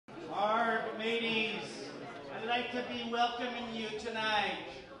delighted to be welcoming you tonight.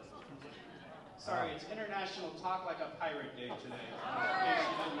 Sorry, it's International Talk Like a Pirate Day today. In case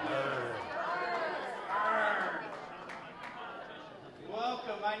you didn't know.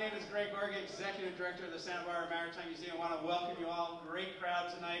 Welcome. My name is Greg Gorga, Executive Director of the Santa Barbara Maritime Museum. I want to welcome you all. Great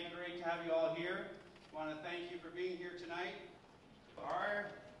crowd tonight. Great to have you all here. I want to thank you for being here tonight. Our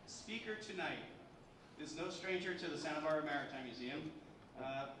speaker tonight is no stranger to the Santa Barbara Maritime Museum.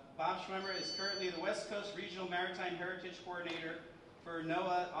 Bob Schwimmer is currently the West Coast Regional Maritime Heritage Coordinator for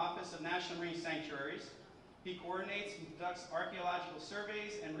NOAA Office of National Marine Sanctuaries. He coordinates and conducts archaeological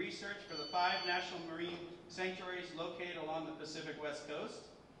surveys and research for the 5 national marine sanctuaries located along the Pacific West Coast.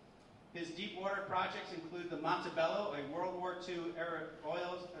 His deep water projects include the Montebello, a World War II era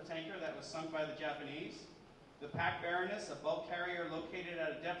oil tanker that was sunk by the Japanese, the Pac Baroness, a bulk carrier located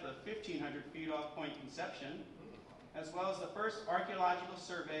at a depth of 1,500 feet off Point Conception, as well as the first archaeological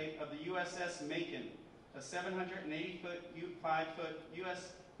survey of the USS Macon, a 780-foot, 5-foot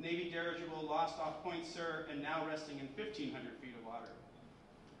U.S. Navy dirigible lost off Point Sur and now resting in 1,500 feet of water.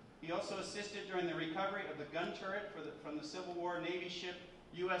 He also assisted during the recovery of the gun turret from the Civil War Navy ship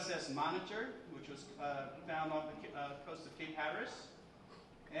USS Monitor, which was found off the coast of Cape Hatteras.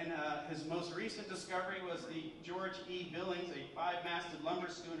 And his most recent discovery was the George E. Billings, a 5-masted lumber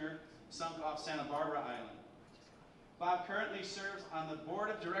schooner sunk off Santa Barbara Island. Bob currently serves on the board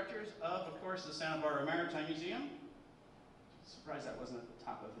of directors of course, the Santa Barbara Maritime Museum. Surprised that wasn't at the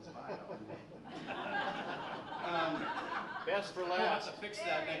top of his bio. Best for We'll last. have to fix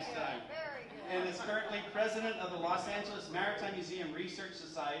that next time. And is currently president of the Los Angeles Maritime Museum Research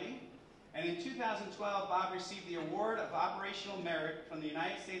Society. And in 2012, Bob received the Award of Operational Merit from the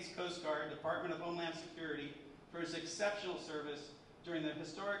United States Coast Guard, Department of Homeland Security, for his exceptional service during the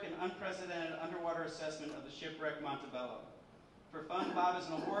historic and unprecedented underwater assessment of the shipwreck Montebello. For fun, Bob is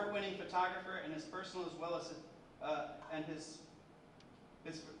an award-winning photographer, and his personal as well as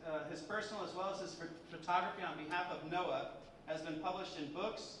his photography on behalf of NOAA has been published in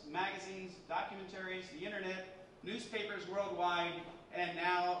books, magazines, documentaries, the internet, newspapers worldwide, and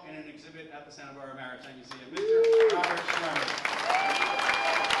now in an exhibit at the Santa Barbara Maritime Museum. Mr. Robert Schwimmer.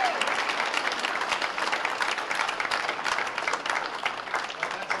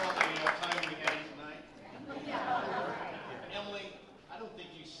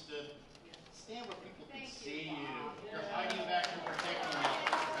 Stand where people can see you. You're hiding back and protecting you.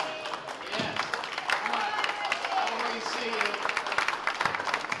 Yes. Come on. I don't really see you.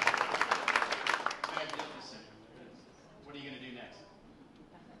 Magnificent. What are you going to do next?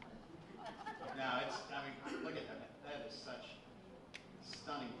 No, I mean, look at that. That is such a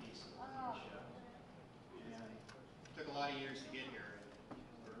stunning piece of workmanship. And it took a lot of years to get here. And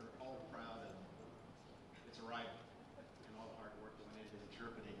we're all proud of its arrival and all the hard work that went into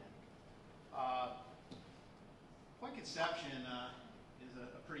interpreting it. Point Conception is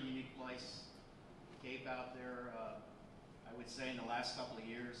a pretty unique place. Cape out there, I would say in the last couple of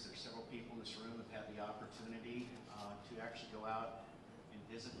years, there's several people in this room who have had the opportunity to actually go out and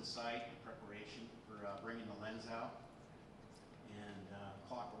visit the site in preparation for bringing the lens out and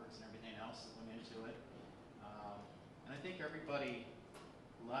clockworks and everything else that went into it. And I think everybody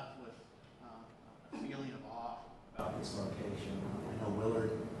left with a feeling of awe about this location. I know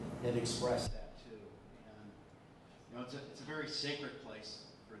Willard had expressed that too, and you know it's a very sacred place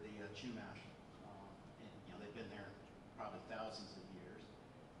for the Chumash, and you know they've been there probably thousands of years,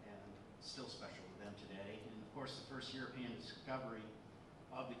 and still special to them today. And of course, the first European discovery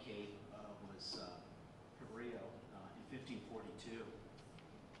of the Cape was Cabrillo in 1542.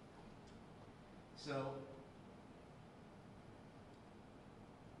 So,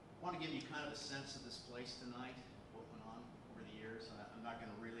 I want to give you kind of a sense of this place tonight. What went on over the years. I'm not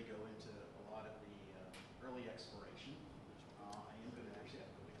going to really go into a lot of the early exploration. I am going to actually have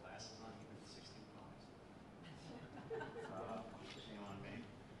to put the glasses on, even at 16 points. Shame on me.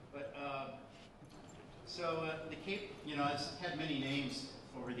 But so the Cape, you know, it's had many names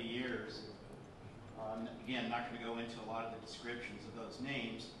over the years. Again, not going to go into a lot of the descriptions of those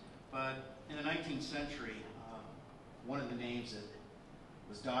names. But in the 19th century, one of the names that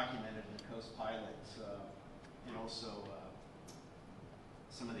was documented in the Coast Pilot and also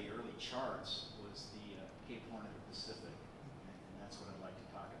some of the early charts was the Cape Horn of the Pacific, and that's what I'd like to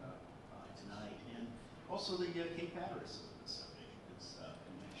talk about tonight. And also the Cape Hatteras of the Pacific has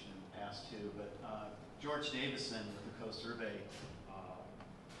been mentioned in the past too. But George Davison with the Coast Survey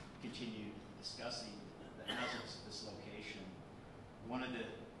continued discussing the hazards of this location. One of the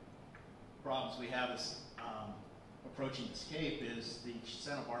problems we have is approaching this cape is the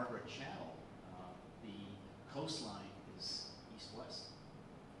Santa Barbara Channel. The coastline is east-west,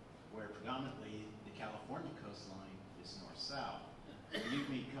 where predominantly the California coastline is north-south. You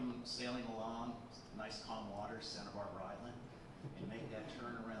can come sailing along nice calm waters, Santa Barbara Island, and make that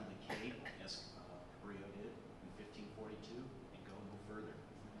turn around the Cape, as Cabrillo did in 1542, and go no further.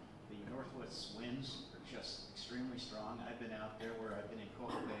 The northwest winds are just extremely strong. I've been out there where I've been in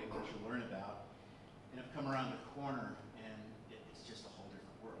Coco Bay, which you'll learn about, and I've come around the corner, and it's just a whole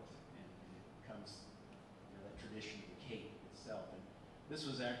different world. And it becomes, that tradition of the Cape itself. And this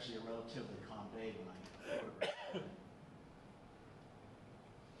was actually a relatively calm day when I photographed it.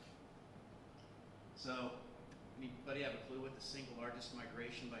 So, anybody have a clue what the single largest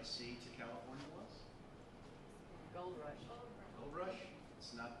migration by sea to California was? Gold rush. Gold rush?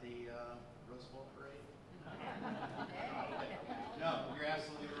 It's not the Rose Bowl parade? No, you're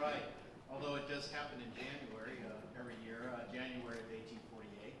absolutely right. Although it does happen in January every year, January of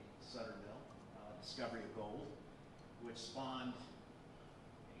 1848, Sutterville, discovery of gold, which spawned,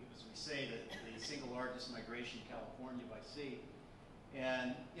 as we say, the single largest migration to California by sea.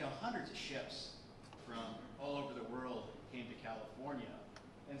 And, hundreds of ships from all over the world came to California.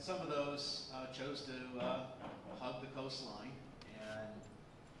 And some of those chose to hug the coastline. And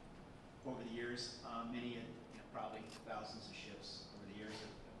over the years, many, probably thousands of ships over the years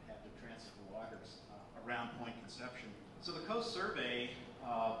have had to transfer the waters around Point Conception. So the Coast Survey,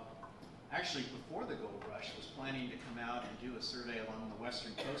 actually before the gold rush, was planning to come out and do a survey along the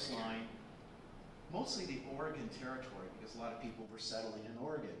western coastline, mostly the Oregon Territory, because a lot of people were settling in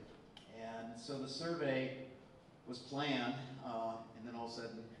Oregon. And so the survey was planned, and then all of a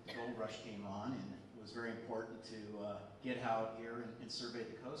sudden the gold rush came on, and it was very important to get out here and survey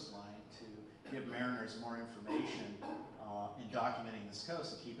the coastline to give mariners more information in documenting this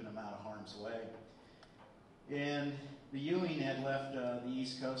coast and keeping them out of harm's way. And the Ewing had left the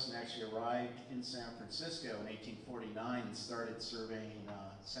East Coast and actually arrived in San Francisco in 1849 and started surveying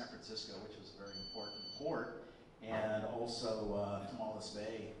San Francisco, which was a very important port, and also Tomales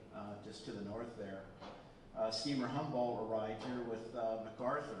Bay, just to the north there. Steamer Humboldt arrived here with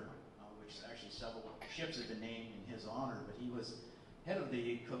MacArthur, which actually several ships have been named in his honor, but he was head of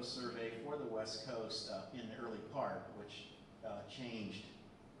the Coast Survey for the West Coast in the early part, which changed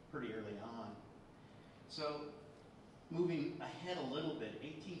pretty early on. So moving ahead a little bit,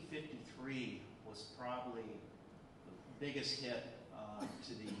 1853 was probably the biggest hit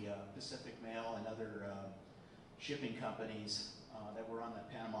to the Pacific Mail and other shipping companies that were on the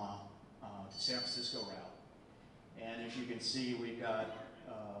Panama to San Francisco route. And as you can see, we've got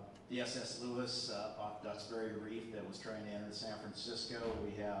the SS Lewis off Duxbury Reef that was trying to enter San Francisco.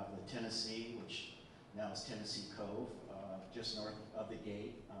 We have the Tennessee, which now is Tennessee Cove, just north of the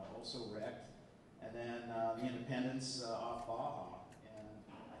gate, also wrecked. And then the Independence off Baja. And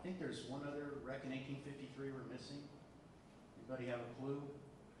I think there's one other wreck in 1853 we're missing. Anybody have a clue?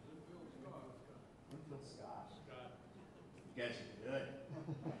 Winfield Scott. You guys are good.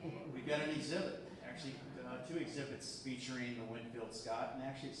 We've got an exhibit, actually 2 exhibits featuring the Winfield Scott, and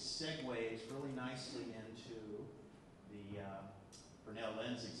actually it segues really nicely into the Burnell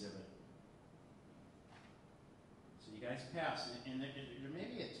Lens exhibit. So you guys passed, and there may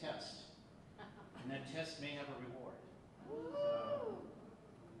be a test, and that test may have a reward.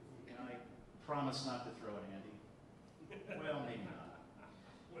 I promise not to throw it, Andy. Well, maybe not.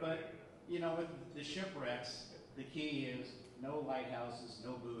 But, with the shipwrecks, the key is no lighthouses,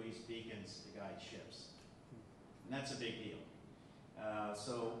 no buoys, beacons to guide ships. And that's a big deal.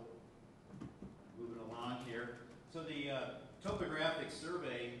 So, moving along here. So the topographic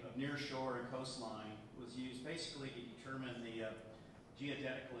survey of near shore and coastline was used basically to determine the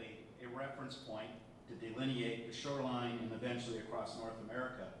geodetically a reference point to delineate the shoreline and eventually across North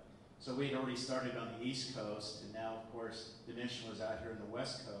America. So we had already started on the East Coast, and now, of course, the mission was out here in the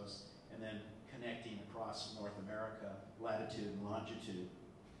West Coast, and then connecting across North America, latitude and longitude.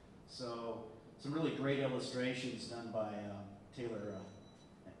 So some really great illustrations done by Taylor,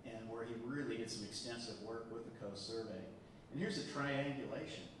 and where he really did some extensive work with the Coast Survey. And here's a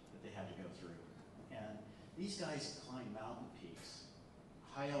triangulation that they had to go through. And these guys climb mountain peaks,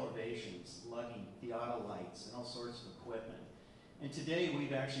 high elevations, lugging theodolites and all sorts of equipment. And today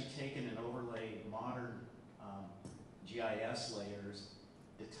we've actually taken and overlaid modern GIS layers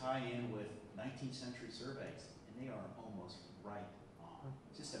to tie in with 19th century surveys, and they are almost right on.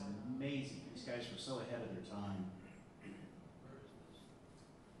 It's just amazing. These guys were so ahead of their time.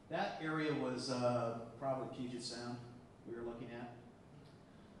 That area was probably Puget Sound we were looking at.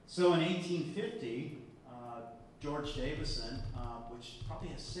 So in 1850, George Davison, which probably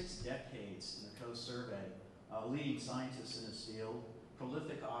has 6 decades in the Coast Survey, leading scientist in his field,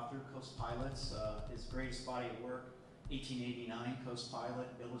 prolific author, Coast Pilots, his greatest body of work, 1889 Coast Pilot,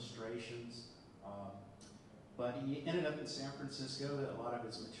 illustrations, But he ended up in San Francisco. A lot of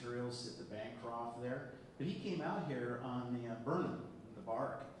his materials hit the Bancroft there. But he came out here on the Burnham, the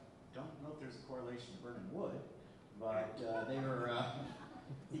bark. Don't know if there's a correlation to Burnham wood, but they were.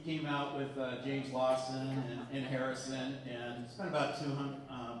 He came out with James Lawson and Harrison, and spent about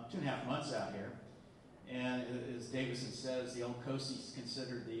 2.5 months out here. And as Davison says, the old coast is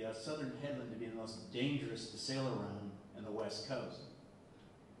considered the southern headland to be the most dangerous to sail around in the west coast.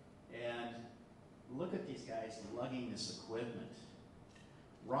 And look at these guys lugging this equipment.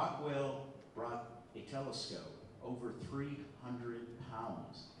 Rockwell brought a telescope over 300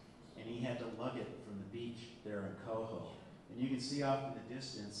 pounds, and he had to lug it from the beach there in Coho. And you can see off in the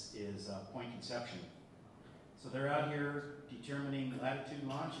distance is Point Conception. So they're out here determining latitude and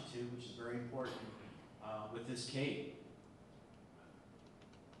longitude, which is very important with this cape.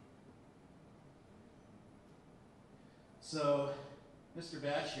 So Mr.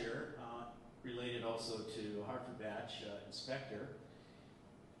 Batch here, related also to Hartford Batch, inspector.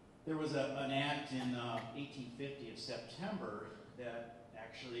 There was an act in 1850 of September that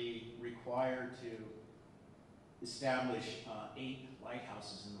actually required to establish 8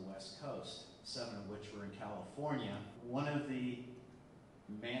 lighthouses in the West Coast, 7 of which were in California. One of the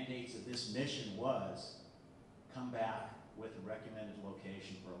mandates of this mission was come back with a recommended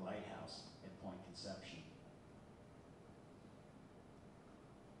location for a lighthouse at Point Conception.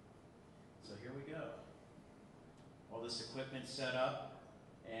 So here we go. All this equipment's set up,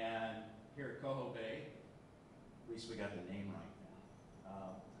 and here at Coho Bay, at least we got the name right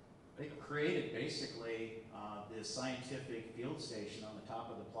now. They created basically this scientific field station on the top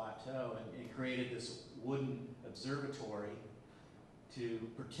of the plateau, and created this wooden observatory to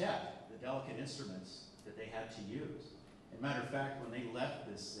protect the delicate instruments that they had to use. As a matter of fact, when they left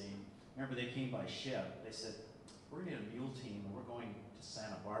this thing, remember they came by ship, they said, we're going to get a mule team and we're going to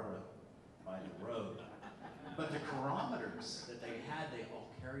Santa Barbara by the road. But the chronometers that they had, they all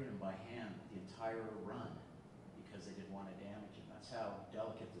carried them by hand the entire run because they didn't want to damage them. That's how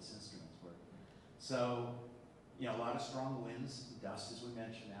delicate this instruments were. So, you know, a lot of strong winds, dust as we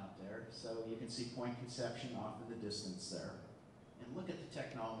mentioned out there. So you can see Point Conception off in the distance there. And look at the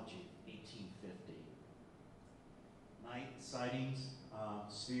technology, 1850. Night sightings,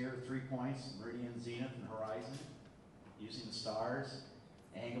 sphere, 3 points, meridian, zenith, and horizon, using the stars,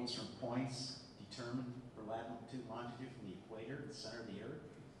 angles from points determined for latitude, longitude from the equator, the center of the earth.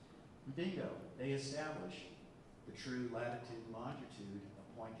 And bingo, they establish the true latitude and longitude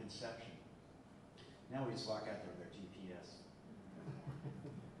of Point Conception. Now we just walk out there with our GPS.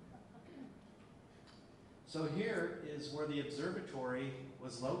 So here is where the observatory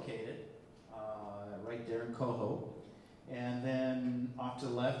was located, right there in Coho. And then off to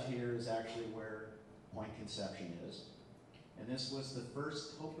the left here is actually where Point Conception is. And this was the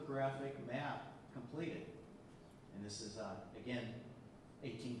first topographic map completed. And this is, again,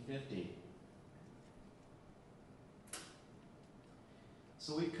 1850.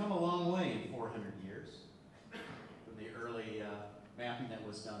 So we've come a long way in 400 years from the early mapping that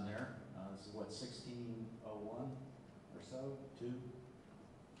was done there. This is what, 1601 or so, 2?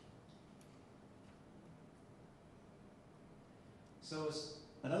 So it's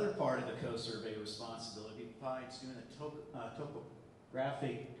another part of the Coast Survey responsibility, besides doing the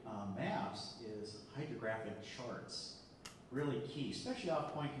topographic maps, is hydrographic charts. Really key, especially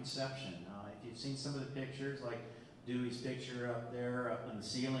off Point Conception. If you've seen some of the pictures, like Dewey's picture up there up on the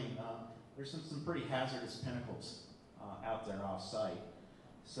ceiling, there's some pretty hazardous pinnacles out there off site.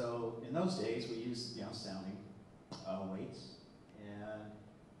 So in those days, we used sounding weights and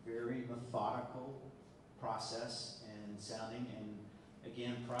very methodical process and sounding, and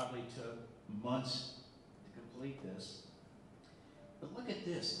again, probably took months to complete this. But look at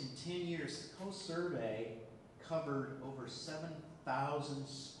this, in 10 years, the Coast Survey covered over 7,000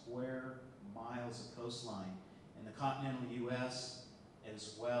 square miles of coastline in the continental U.S.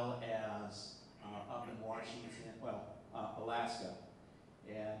 as well as up in Washington, Alaska.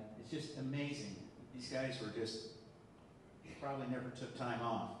 And it's just amazing. These guys were just, probably never took time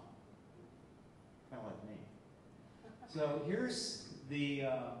off. Kind of like me. So here's the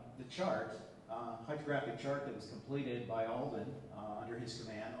chart, hydrographic chart that was completed by Alden under his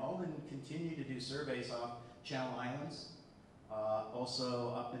command. Alden continued to do surveys off Channel Islands,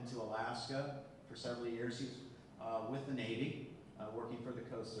 also up into Alaska for several years. He was with the Navy, working for the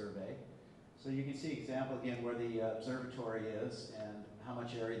Coast Survey. So you can see example again where the observatory is and how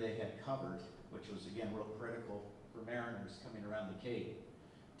much area they had covered, which was again real critical for mariners coming around the Cape.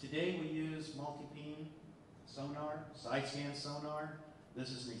 Today we use multi-beam sonar, side scan sonar. This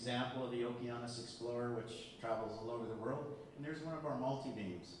is an example of the Okeanos Explorer, which travels all over the world. And there's one of our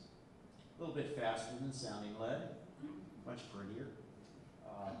multi-beams. little bit faster than sounding lead, much prettier.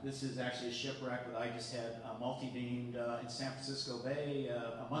 This is actually a shipwreck that I just had multi-beamed in San Francisco Bay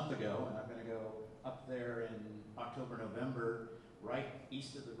a month ago, and I'm going to go up there in October, November, right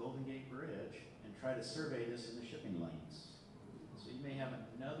east of the Golden Gate Bridge, and try to survey this in the shipping lanes. So you may have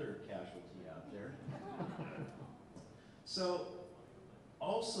another casualty out there. So,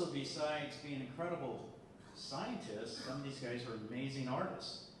 also besides being incredible scientists, some of these guys are amazing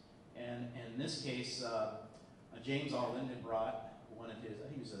artists. And in this case, James Alden had brought one of his, I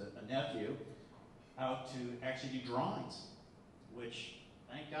think he was a nephew, out to actually do drawings, which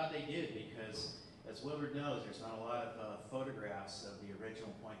thank God they did, because as Willard knows, there's not a lot of photographs of the original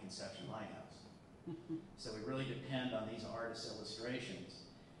Point Conception Lighthouse. So we really depend on these artists' illustrations.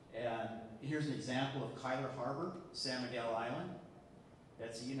 And here's an example of Kyler Harbor, San Miguel Island.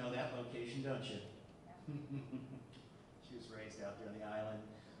 Betsy, you know that location, don't you? She was raised out there on the island.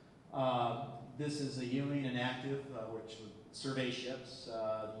 This is a Ewing inactive, which would survey ships,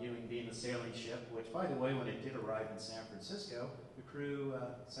 the Ewing being the sailing ship, which, by the way, when it did arrive in San Francisco, the crew,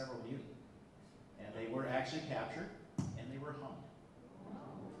 several mutinied. And they were actually captured, and they were hung.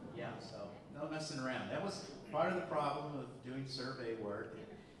 Yeah, so no messing around. That was part of the problem of doing survey work.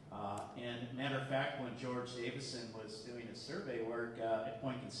 And matter of fact, when George Davison was doing his survey work at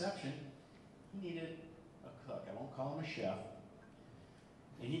Point Conception, he needed a cook. I won't call him a chef.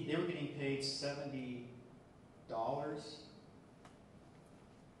 And they were getting paid $70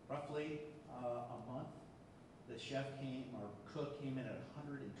 roughly a month. The chef came, or cook came in at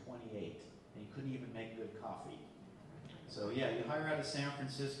 128, and he couldn't even make good coffee. So yeah, you hire out of San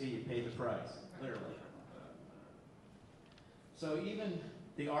Francisco, you pay the price, literally. So even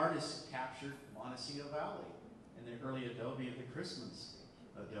the artists captured Montecito Valley in the early adobe of the Christmas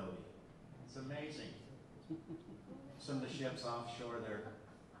adobe. It's amazing. Some of the ships offshore there.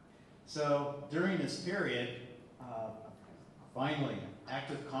 So during this period, finally,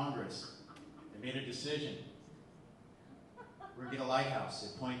 act of Congress, they made a decision. We're going to get a lighthouse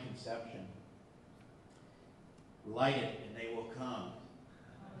at Point Conception. Light it and they will come,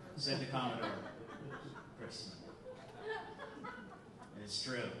 said the Commodore. Christmas. And it's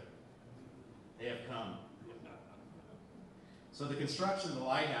true. They have come. So the construction of the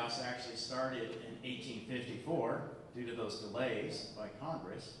lighthouse actually started in 1854 due to those delays by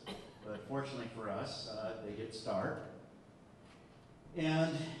Congress. But fortunately for us, they did start.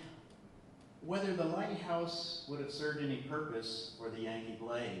 And whether the lighthouse would have served any purpose for the Yankee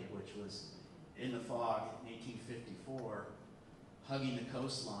Blade, which was in the fog in 1854, hugging the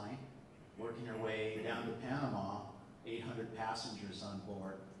coastline, working her way down to Panama, 800 passengers on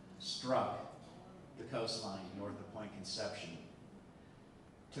board, struck the coastline north of Point Conception.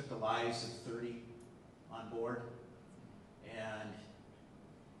 Took the lives of 30 on board, and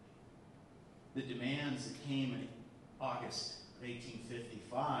the demands that came in August of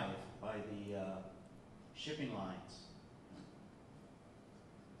 1855 by the shipping lines,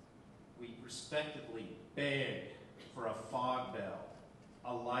 we respectively begged for a fog bell,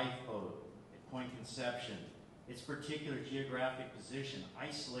 a lifeboat at Point Conception, its particular geographic position,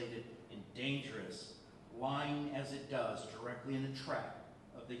 isolated and dangerous, lying as it does directly in the track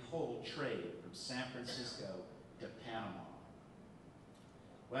of the whole trade from San Francisco to Panama.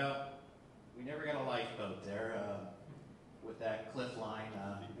 Well, we never got a lifeboat there. With that cliff line,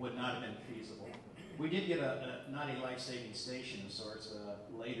 would not have been feasible. We did get not a life-saving station of sorts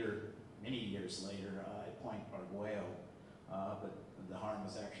later, many years later, at Point Arguello, but the harm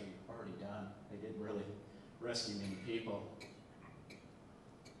was actually already done. They didn't really rescue many people.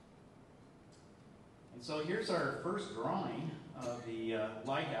 And so here's our first drawing of the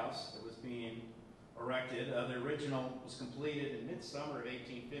lighthouse that was being erected. The original was completed in midsummer of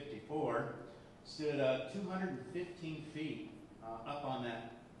 1854. Stood 215 feet up on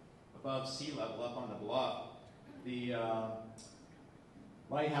that, above sea level, up on the bluff. The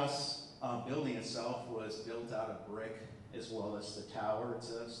lighthouse building itself was built out of brick, as well as the tower.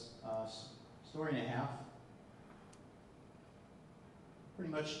 It's a story and a half.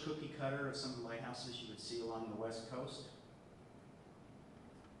 Pretty much cookie cutter of some of the lighthouses you would see along the west coast.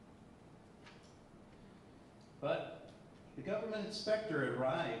 But the government inspector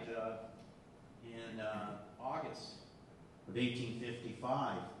arrived in August of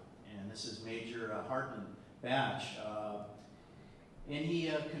 1855, and this is Major Hartman Batch, and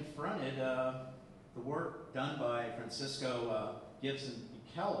he confronted the work done by Francisco Gibson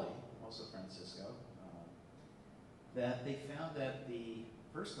Kelly, also Francisco, that they found that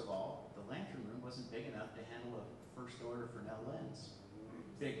first of all, the lantern room wasn't big enough to handle a first order Fresnel lens.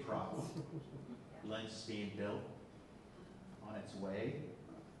 Big problem. Lens is being built on its way.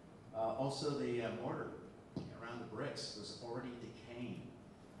 Also, the mortar around the bricks was already decaying.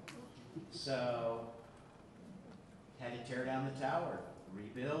 So, had to tear down the tower,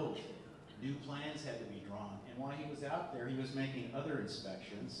 rebuild. New plans had to be drawn. And while he was out there, he was making other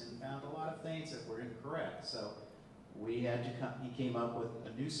inspections and found a lot of things that were incorrect. So we had to come, he came up with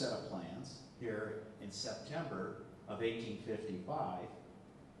a new set of plans here in September of 1855.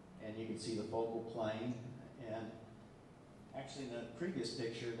 And you can see the focal plane. And actually in the previous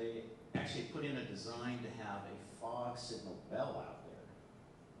picture, they actually put in a design to have a fog signal bell out there,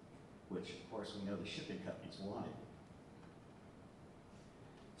 which of course we know the shipping companies wanted.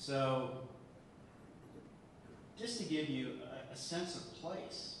 So, just to give you a sense of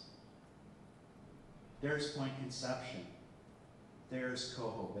place, there's Point Conception, there's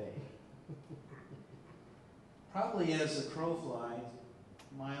Coho Bay. Probably as a crow flies,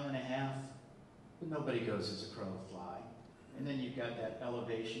 1.5 miles, but nobody goes as a crow fly. And then you've got that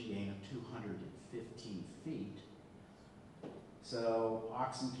elevation gain of 215 feet. So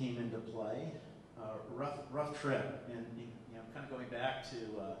oxen came into play, rough trip, and kind of going back to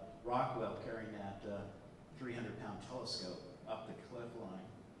Rockwell carrying that 300-pound telescope up the cliff line.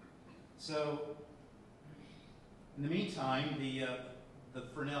 So, in the meantime, the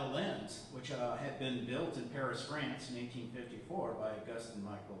Fresnel lens, which had been built in Paris, France in 1854 by Augustin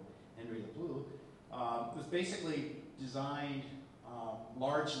Michael Henry Leplou, was basically designed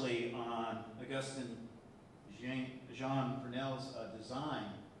largely on Augustin Jean Fresnel's design,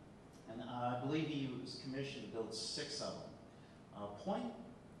 and I believe he was commissioned to build 6 of them.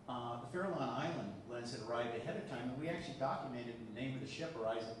 The Farallon Island lens had arrived ahead of time, and we actually documented the name of the ship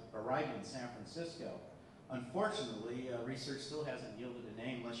arriving in San Francisco. Unfortunately, research still hasn't yielded a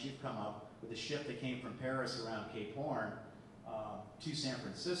name unless you've come up with a ship that came from Paris around Cape Horn to San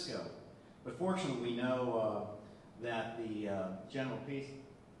Francisco. But fortunately, we know that the General Pierce,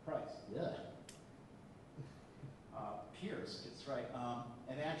 that's right,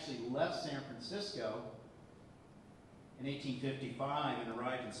 had actually left San Francisco in 1855 and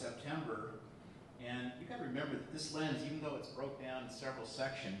arrived in September. And you got to remember that this lens, even though it's broke down in several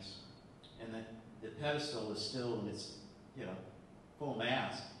sections, and that the pedestal is still in its, full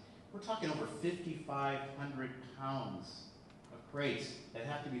mass, we're talking over 5,500 pounds of crates that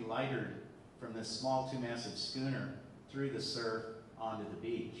have to be lightered from this small 2-masted schooner through the surf onto the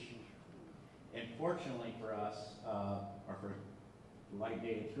beach. And fortunately for us, or for the light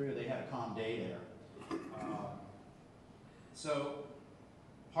day through, they had a calm day there. So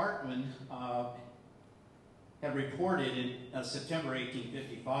Hartman had reported in September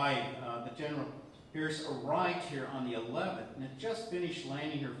 1855 that General Pierce arrived here on the 11th and had just finished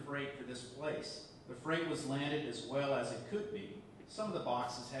landing her freight for this place. The freight was landed as well as it could be. Some of the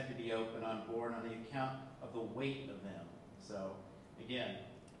boxes had to be opened on board on the account of the weight of them. So again,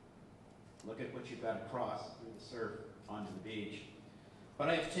 look at what you've got to cross through the surf onto the beach. But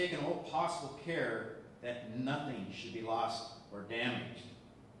I have taken all possible care that nothing should be lost or damaged.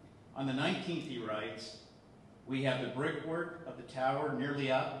 On the 19th, he writes, we have the brickwork of the tower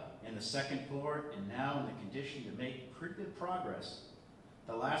nearly up and the second floor, and now in the condition to make pretty good progress.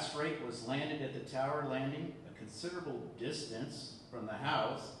 The last freight was landed at the tower landing, a considerable distance from the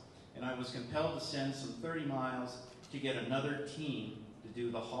house, and I was compelled to send some 30 miles to get another team to do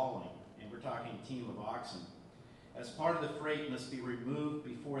the hauling. And we're talking a team of oxen. As part of the freight must be removed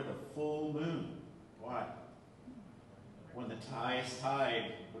before the full moon. Why? When the highest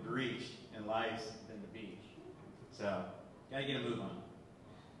tide would reach and lies in the beach. So, gotta get a move on.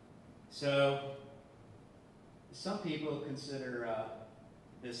 So, some people consider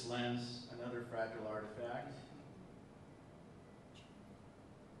this lens another fragile artifact.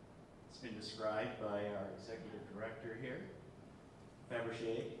 It's been described by our executive director here,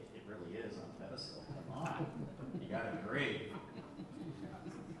 Fabergé. It really is on a pedestal. Come on, you gotta agree.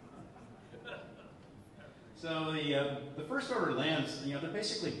 So the first order lens, they're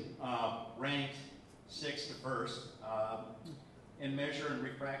basically ranked 6th to 1st in measure and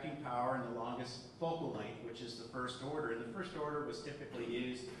refracting power and the longest focal length, which is the first order. And the first order was typically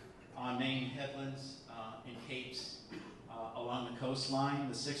used on main headlands and capes along the coastline.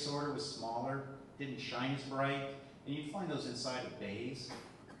 The 6th order was smaller, didn't shine as bright, and you'd find those inside of bays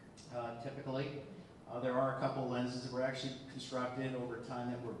typically. There are a couple lenses that were actually constructed over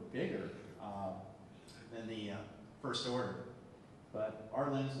time that were bigger than the first order. But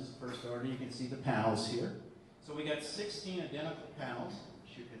our lens is the first order. You can see the panels here. So we got 16 identical panels,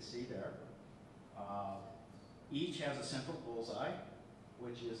 which you can see there. Each has a central bullseye,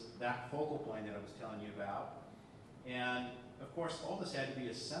 which is that focal plane that I was telling you about. And of course, all this had to be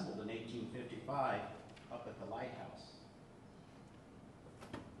assembled in 1855 up at the lighthouse.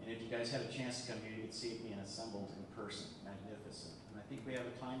 In And if you guys had a chance to come here, you could see it being assembled in person. Magnificent. And I think we have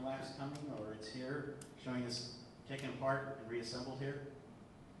a time lapse coming, or it's here, showing us taken apart and reassembled here.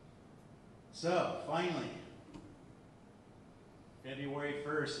 So, finally, February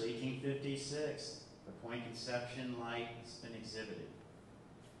 1st, 1856, the point conception light has been exhibited.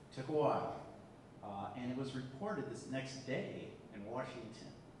 Took a while, and it was reported this next day in Washington,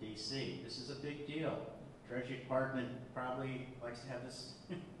 D.C. This is a big deal. Treasury Department probably likes to have this,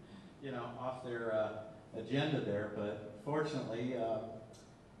 off their agenda there, but fortunately,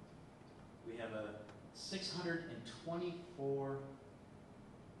 we have 624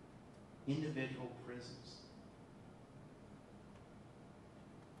 individual prisms.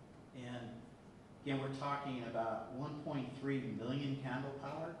 And again, we're talking about 1.3 million candle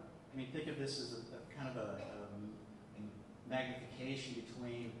power. I mean, think of this as a kind of a magnification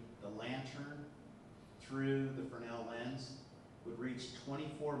between the lantern through the Fresnel lens would reach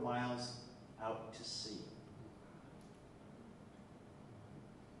 24 miles out to sea.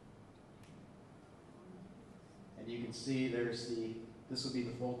 And you can see this would be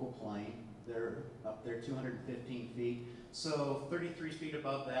the focal plane. They're up there 215 feet. So 33 feet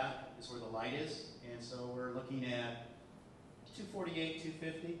above that is where the light is. And so we're looking at 248,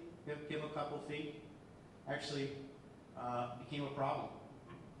 250, give a couple feet. Actually, became a problem.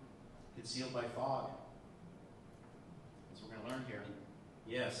 Concealed by fog. As we're going to learn here.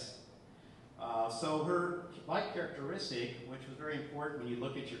 Yes. So her light characteristic, which was very important when you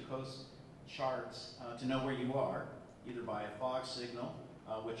look at your coast charts to know where you are, either by a fog signal,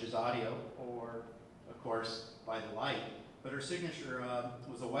 which is audio, or, of course, by the light. But her signature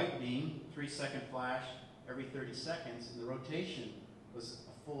was a white beam, 3-second flash every 30 seconds, and the rotation was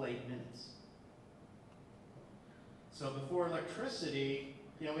a full 8 minutes. So before electricity,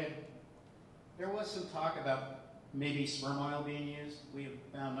 there was some talk about maybe sperm oil being used. We have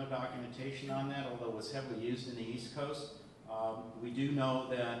found no documentation on that, although it was heavily used in the East Coast. We do know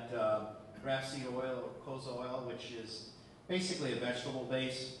that grapeseed oil or colza oil, which is basically a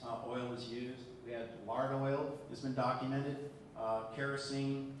vegetable-based oil, was used. We had lard oil has been documented.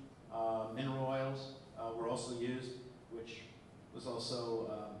 Kerosene, mineral oils were also used, which was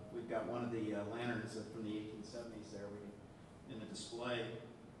also, we've got one of the lanterns from the 1870s there in the display.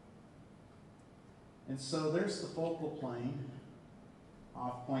 And so there's the focal plane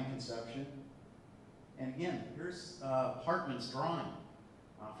off point conception. And again, here's Hartmann's drawing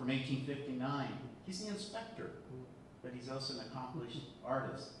from 1859. He's the inspector, but he's also an accomplished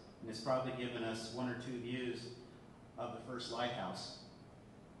artist. And it's probably given us one or two views of the first lighthouse.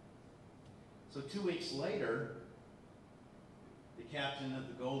 So 2 weeks later, the captain of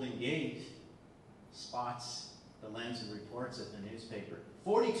the Golden Gate spots the lens and reports it in the newspaper.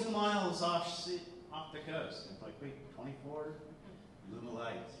 42 miles off the coast. It's like, wait, 24? Luma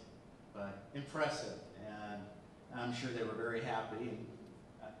light. But impressive. And I'm sure they were very happy. And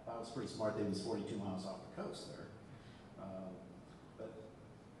I thought it was pretty smart that he was 42 miles off the coast there.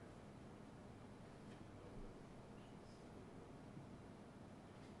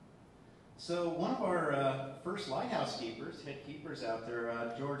 So one of our first lighthouse keepers, head keepers out there,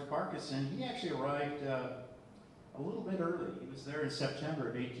 George Parkinson, he actually arrived a little bit early. He was there in September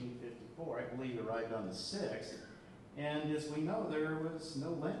of 1854. I believe he arrived on the 6th. And as we know, there was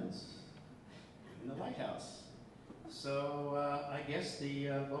no lens in the lighthouse. So I guess the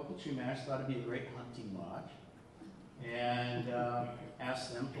local Chumash thought it'd be a great hunting lodge and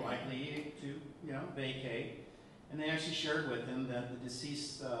asked them politely to, vacate. And they actually shared with him that the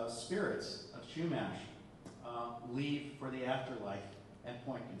deceased spirits of Chumash leave for the afterlife at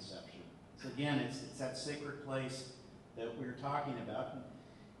point conception. So again, it's that sacred place that we're talking about.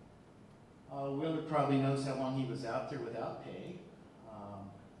 Willard probably knows how long he was out there without pay.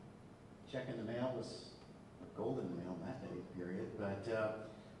 Checking the mail was a golden mail in that day period.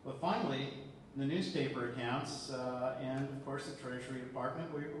 But finally, the newspaper accounts and, of course, the Treasury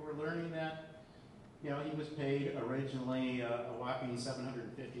Department, we were learning that he was paid originally a whopping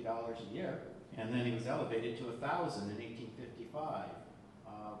 $750 a year, and then he was elevated to $1,000 in 1855.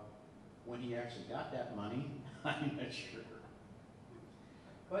 When he actually got that money, I'm not sure.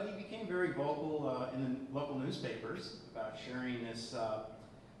 But he became very vocal in the local newspapers about sharing this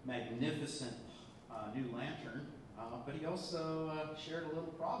magnificent new lantern. But he also shared a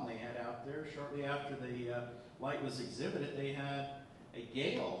little problem they had out there. Shortly after the light was exhibited, they had a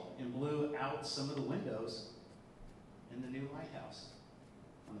gale and blew out some of the windows in the new lighthouse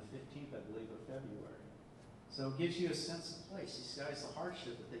on the 15th, I believe, of February. So it gives you a sense of place. These guys, the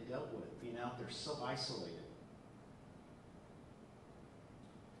hardship that they dealt with, being out there so isolated.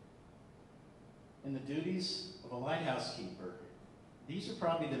 And the duties of a lighthouse keeper. these are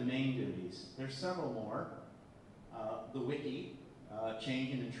probably the main duties. There's several more. The wiki,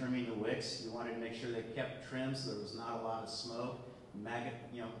 changing and trimming the wicks. You wanted to make sure they kept trimmed so there was not a lot of smoke. They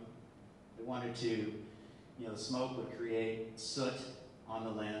wanted to, the smoke would create soot on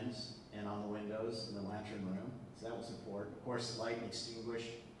the lens and on the windows in the lantern room. So that was important. Of course, light and extinguish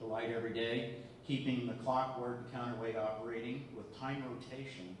the light every day. Keeping the clockwork and counterweight operating with time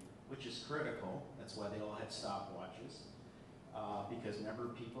rotation, which is critical. That's why they all had stopwatches. Because remember,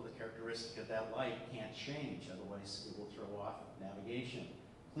 people, the characteristic of that light can't change, otherwise it will throw off navigation.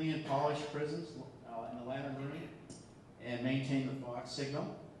 Clean and polish prisms in the lantern room, and maintain the fog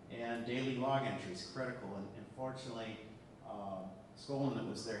signal, and daily log entries, critical. And fortunately, Skolin that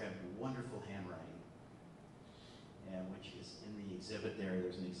was there had wonderful handwriting, and which is in the exhibit there.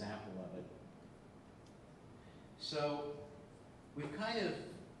 There's an example of it. So we've kind of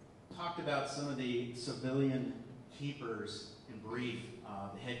talked about some of the civilian keepers in brief,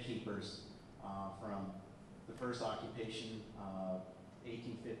 the head keepers from the first occupation,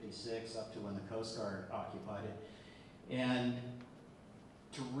 1856, up to when the Coast Guard occupied it. And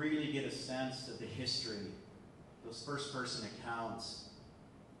to really get a sense of the history, those first-person accounts,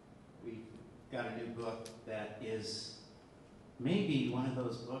 we've got a new book that is maybe one of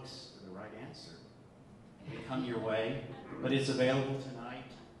those books for the right answer. They come your way, but it's available tonight.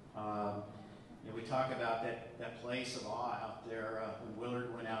 We talk about that place of awe out there when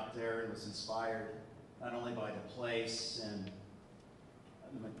Willard went out there and was inspired not only by the place and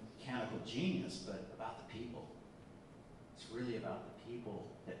the mechanical genius, but about the people. It's really about the people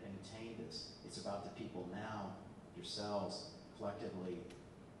that maintain this. It's about the people now, yourselves, collectively,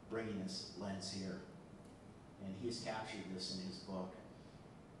 bringing this lens here. And he's captured this in his book,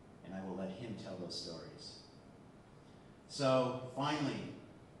 and I will let him tell those stories. So, finally,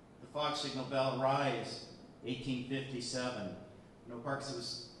 the fog signal bell arrives, 1857. Parks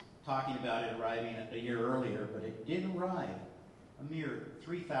was talking about it arriving a year earlier, but it did arrive. A mere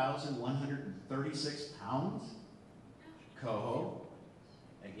 3,136 pounds. Coho.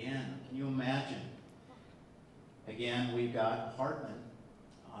 Again, can you imagine? Again, we've got Hartman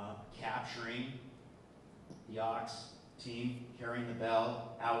capturing the Ox team, carrying the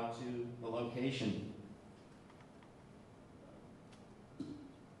bell out to the location.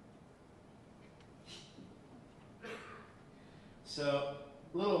 So,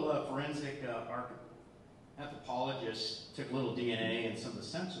 a little forensic anthropologist took a little DNA and some of the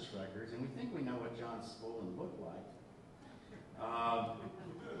census records, and we think we know what John Skolin looked like.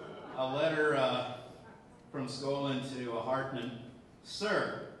 A letter from Skolin to Hartman.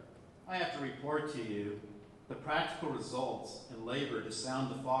 Sir, I have to report to you the practical results and labor to sound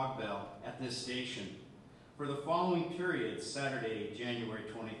the fog bell at this station. For the following period, Saturday, January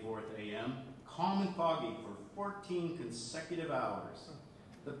 24th a.m., calm and foggy for 14 consecutive hours.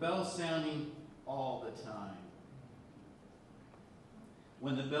 The bell sounding all the time.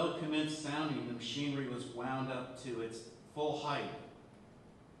 When the bell commenced sounding, the machinery was wound up to its full height.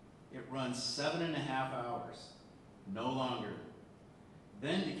 It runs 7.5 hours, no longer.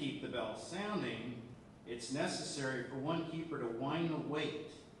 Then to keep the bell sounding, it's necessary for one keeper to wind the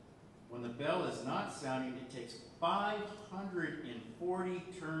weight. When the bell is not sounding, it takes 540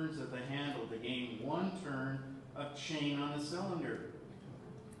 turns of the handle to gain 1 turn of chain on the cylinder.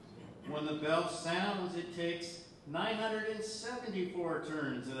 When the bell sounds, it takes 974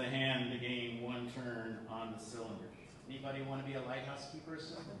 turns of the hand to gain 1 turn on the cylinder. Anybody want to be a lighthouse keeper or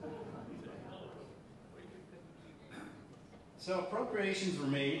something? So appropriations were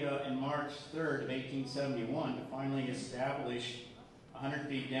made in March 3rd of 1871 to finally establish 100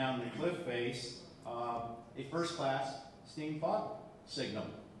 feet down the cliff face a first-class steam fog signal.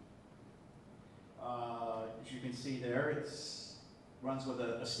 As you can see there, it runs with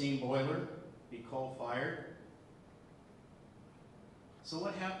a steam boiler, be coal-fired. So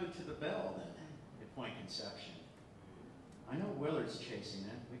what happened to the bell then at Point Conception? I know Willard's chasing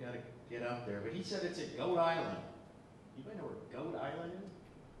it. We got to get out there, but he said it's at Goat Island. Anybody know where Goat Island is?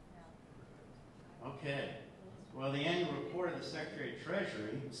 Okay. Well, the annual report of the Secretary of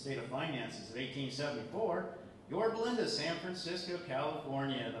Treasury, State of Finances of 1874, Yorba Linda, San Francisco,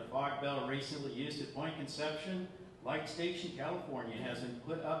 California. The fog bell recently used at Point Conception, Light Station, California, has been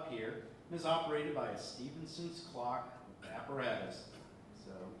put up here and is operated by a Stephenson's clock apparatus.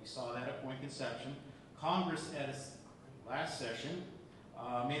 So you saw that at Point Conception. Congress at its last session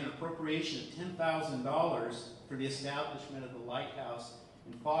made an appropriation of $10,000 for the establishment of the lighthouse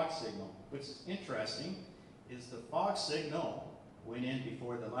and fog signal. Which is interesting, is the fog signal went in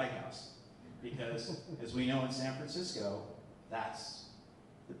before the lighthouse. Because, as we know in San Francisco, that's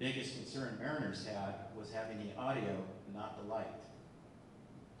the biggest concern mariners had, was having the audio, not the light.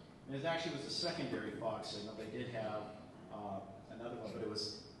 And it actually was a secondary fog signal. They did have another one, but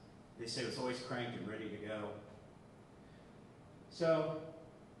they say it was always cranked and ready to go. So,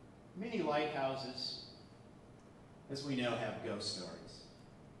 many lighthouses, as we know, have ghost stories.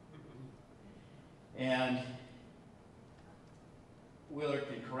 And Willard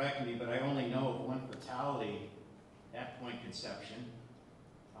can correct me, but I only know of one fatality at Point Conception.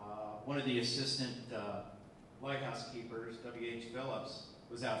 One of the assistant lighthouse keepers, W.H. Phillips,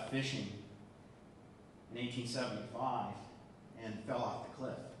 was out fishing in 1875 and fell off the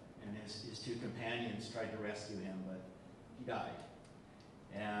cliff. And his two companions tried to rescue him, but he died.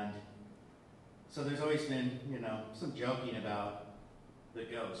 And so there's always been, some joking about the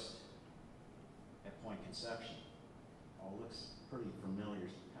ghost at Point Conception. Oh, looks pretty familiar.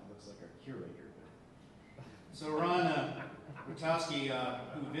 Kind of looks like our curator. So Ron Witowski,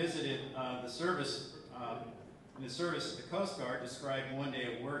 who visited the service in the service of the Coast Guard, described one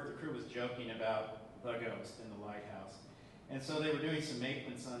day at work the crew was joking about the ghost in the lighthouse. And so they were doing some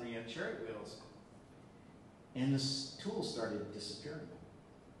maintenance on the chariot wheels, and the tools started disappearing.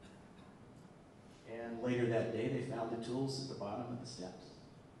 And later that day, they found the tools at the bottom of the steps.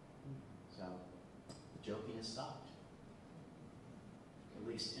 So the joking has stopped, at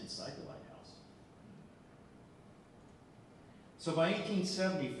least inside the lighthouse. So by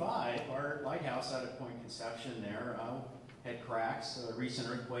 1875, our lighthouse out at Point Conception there had cracks. A recent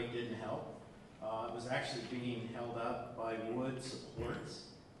earthquake didn't help. It was actually being held up by wood supports,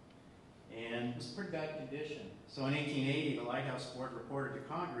 and it was in pretty bad condition. So in 1880, the Lighthouse Board reported to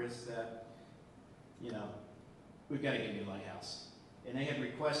Congress that, we've got to get a new lighthouse. And they had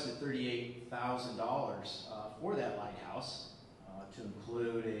requested $38,000 for that lighthouse to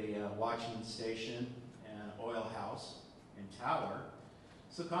include a watchman station, an oil house, and tower.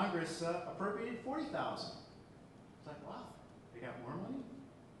 So Congress appropriated $40,000. It's like, wow, they got more money?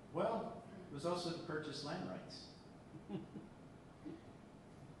 Well, it was also to purchase land rights.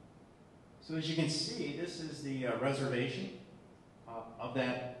 So as you can see, this is the reservation of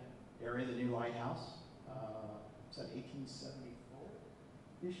that area, the new lighthouse. Is that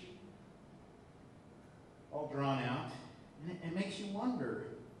 1874-ish? All drawn out. And it makes you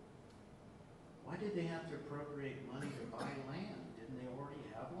wonder, why did they have to appropriate money to buy land? Didn't they already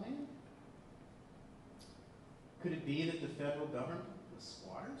have land? Could it be that the federal government was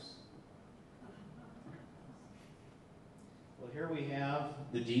squatters? Well, here we have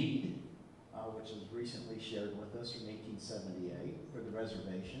the deed, which was recently shared with us from 1878 for the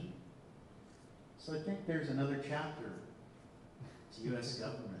reservation. So I think there's another chapter to U.S.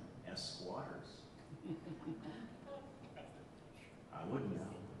 government as squatters. I wouldn't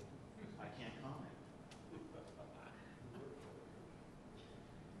know. I can't comment.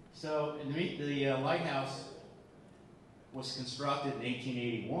 So the lighthouse was constructed in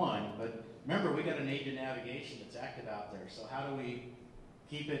 1881, but remember, we got an aid to navigation that's active out there. So how do we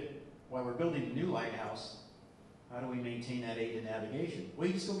keep it, while we're building a new lighthouse, how do we maintain that aid to navigation? Well,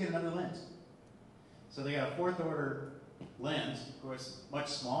 you just go get another lens. So they got a fourth order lens, of course, much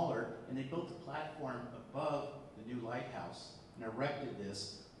smaller, and they built a platform above the new lighthouse and erected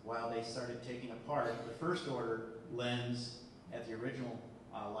this while they started taking apart the first order lens at the original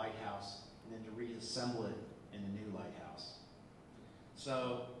lighthouse, and then to reassemble it in the new lighthouse.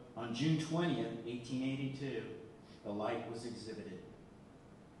 So on June 20th, 1882, the light was exhibited.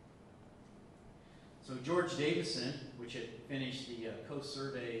 So George Davison, which had finished the Coast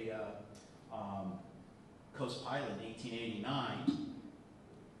Survey Coast Pilot in 1889,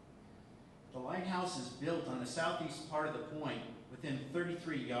 the lighthouse is built on the southeast part of the point within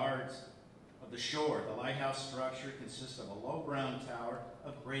 33 yards of the shore. The lighthouse structure consists of a low brown tower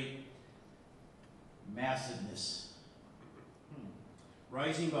of great massiveness.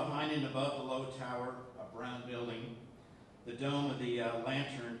 Rising behind and above the low tower, a brown building, the dome of the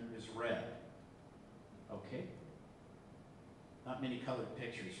lantern is red. Okay? Not many colored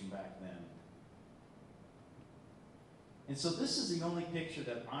pictures from back then. And so this is the only picture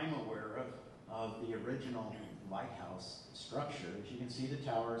that I'm aware of the original lighthouse structure. As you can see, the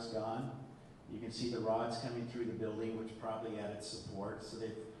tower is gone. You can see the rods coming through the building, which probably added support. So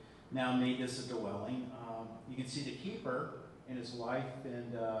they've now made this a dwelling. You can see the keeper and his wife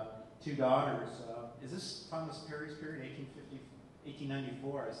and two daughters. Is this Thomas Perry's period,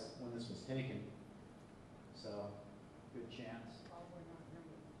 1894 is when this was taken? So, good chance.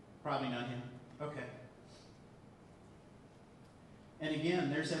 Probably not him. Okay. And again,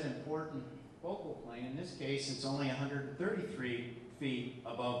 there's that important focal plane. In this case, it's only 133 feet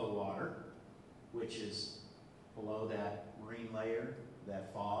above the water, which is below that marine layer,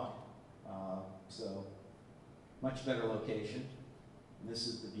 that fog. So, much better location. And this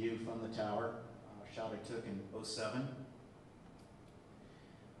is the view from the tower, shot I took in '07.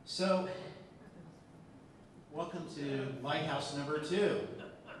 So, welcome to lighthouse number 2.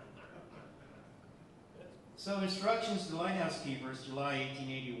 So, instructions to lighthouse keepers, July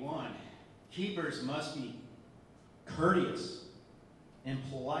 1881. Keepers must be courteous and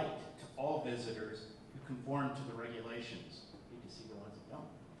polite to all visitors who conform to the regulations. You can see the ones that don't.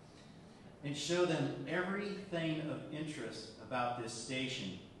 And show them everything of interest about this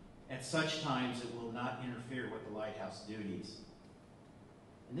station at such times it will not interfere with the lighthouse duties.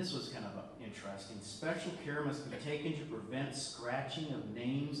 And this was kind of interesting. Special care must be taken to prevent scratching of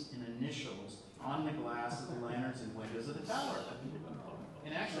names and initials on the glass of the lanterns and windows of the tower.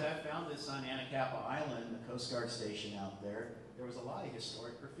 And actually, I found this on Anacapa Island, the Coast Guard station out there. There was a lot of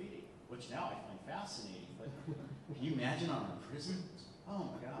historic graffiti, which now I find fascinating. But can you imagine on a prison? Oh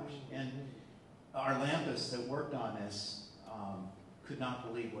my gosh. And our lampists that worked on this could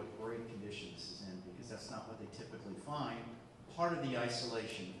not believe what great condition this is in, because that's not what they typically find. Part of the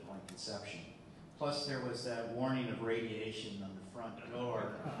isolation of Point Conception. Plus, there was that warning of radiation on the front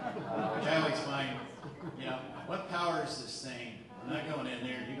door, which I always find, you know, what powers this thing? I'm not going in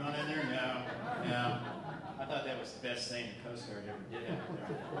there. You going in there? No. No. I thought that was the best thing the Coast Guard ever did out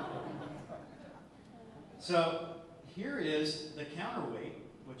there. So here is the counterweight,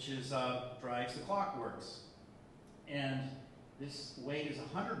 which is drives the clockworks. And this weight is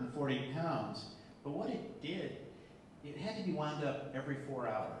 140 pounds. But what it did, it had to be wound up every 4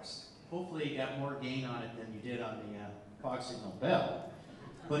 hours. Hopefully you got more gain on it than you did on the fog signal bell.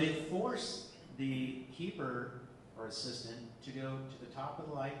 But it forced the keeper or assistant to go to the top of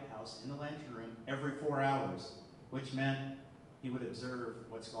the lighthouse in the lantern room every 4 hours, which meant he would observe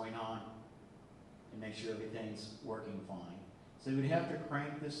what's going on and make sure everything's working fine. So he would have to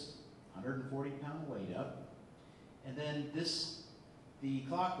crank this 140-pound weight up, and then the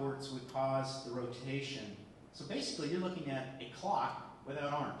clockworks would cause the rotation. So basically you're looking at a clock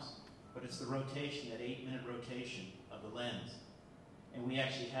without arms, but it's the rotation, that 8-minute rotation of the lens. And we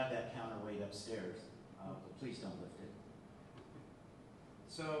actually have that counterweight upstairs, but please don't lift it.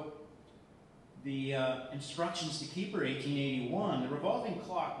 So the instructions to keeper 1881, the revolving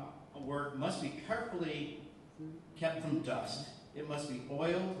clockwork must be carefully kept from dust. It must be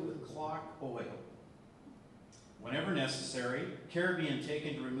oiled with clock oil. Whenever necessary, care being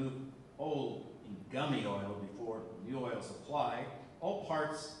taken to remove old and gummy oil before new oil is applied. All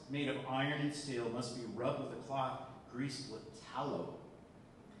parts made of iron and steel must be rubbed with a cloth greased with tallow.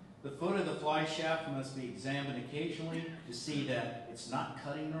 The foot of the fly shaft must be examined occasionally to see that it's not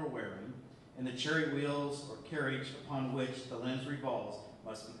cutting nor wearing, and the chariot wheels or carriage upon which the lens revolves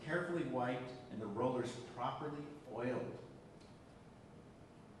must be carefully wiped and the rollers properly oiled.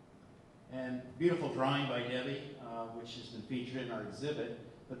 And beautiful drawing by Debbie, which has been featured in our exhibit.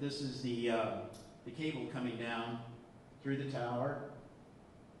 But this is the cable coming down through the tower.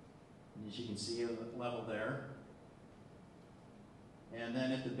 And as you can see, a level there. And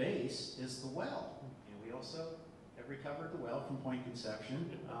then at the base is the well. And we also have recovered the well from Point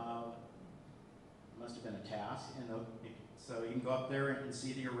Conception. Must have been a task. And so you can go up there and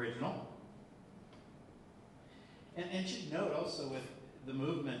see the original. And should note also with the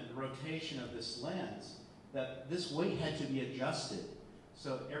movement, the rotation of this lens, that this weight had to be adjusted.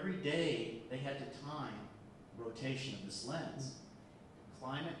 So every day they had to time rotation of this lens.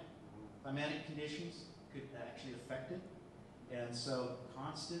 Climatic conditions could actually affect it. And so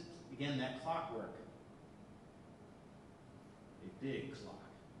constant, again, that clockwork. A big clock.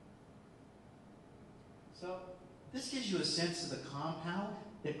 So this gives you a sense of the compound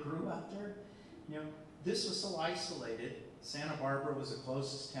that grew out there. You know, this was so isolated. Santa Barbara was the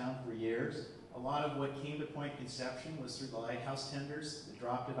closest town for years. A lot of what came to Point Conception was through the lighthouse tenders that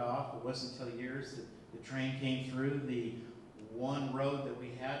dropped it off. It wasn't until years that the train came through. The one road that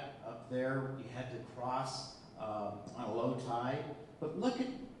we had up there, you had to cross on a low tide. But look at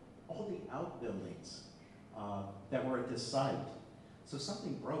all the outbuildings that were at this site. So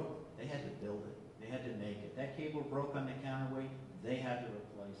something broke. They had to build it. They had to make it. That cable broke on the counterweight. They had to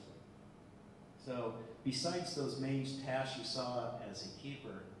replace it. So besides those main tasks you saw as a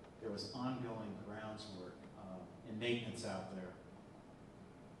keeper, there was ongoing grounds work and maintenance out there.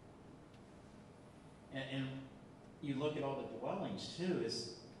 And you look at all the dwellings too,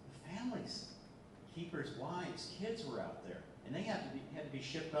 is the families, keepers, wives, kids were out there. And they had to be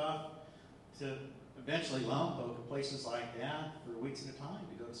shipped off to eventually Lompoc, places like that, for weeks at a time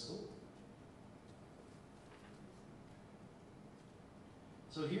to go to school.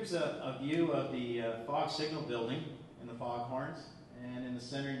 So here's a view of the fog signal building in the foghorns. And in the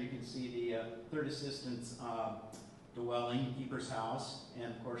center you can see the third assistant's dwelling, keeper's house,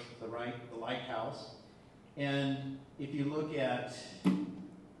 and of course to the right, the lighthouse. And if you look at,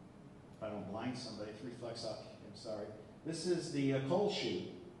 if I don't blind somebody, it reflects off, I'm sorry. This is the coal chute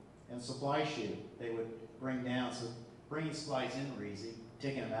and supply chute they would bring down. So bringing supplies in were easy.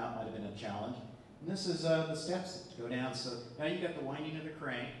 Taking them out might have been a challenge. And this is the steps to go down. So now you've got the winding of the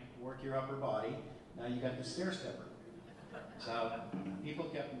crank, work your upper body. Now you've got the stair stepper. So people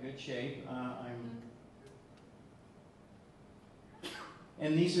kept in good shape.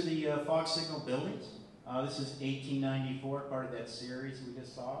 And these are the fog signal buildings. This is 1894, part of that series we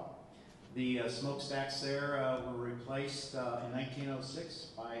just saw. The smokestacks there were replaced in 1906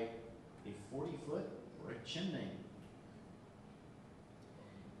 by a 40-foot brick chimney.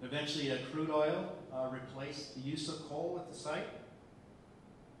 Eventually, crude oil replaced the use of coal at the site.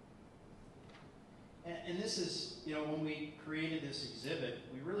 And this is, you know, when we created this exhibit,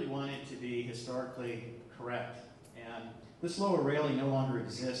 we really wanted to be historically correct. And this lower railing no longer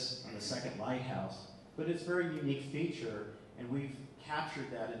exists on the second lighthouse, but it's a very unique feature, and we've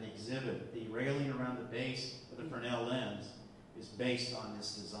captured that in the exhibit. The railing around the base of the Fresnel lens is based on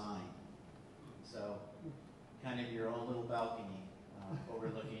this design. So, kind of your own little balcony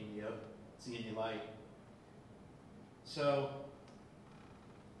overlooking the seeing the light. So,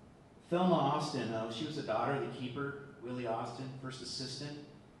 Thelma Austin, she was the daughter of the keeper, Willie Austin, first assistant.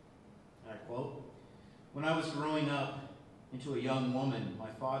 And I quote, "When I was growing up into a young woman, my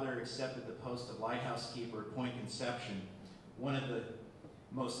father accepted the post of lighthouse keeper at Point Conception, one of the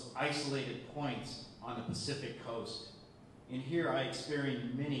most isolated points on the Pacific coast. In here I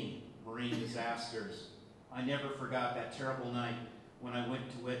experienced many marine disasters. I never forgot that terrible night when I went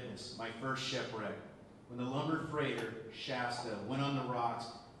to witness my first shipwreck, when the lumber freighter Shasta went on the rocks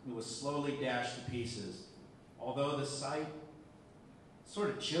and was slowly dashed to pieces. Although the sight sort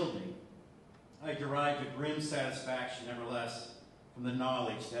of chilled me, I derived a grim satisfaction, nevertheless, from the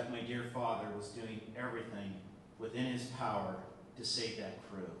knowledge that my dear father was doing everything within his power to save that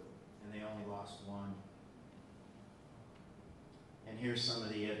crew, and they only lost one." And here's some of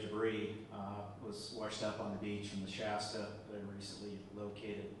the debris was washed up on the beach from the Shasta that I recently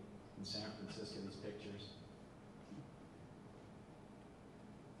located in San Francisco, these pictures.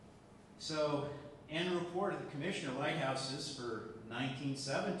 So, annual report of the Commissioner of Lighthouses for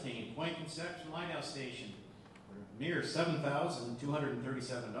 1917, Point Conception Lighthouse Station, for a mere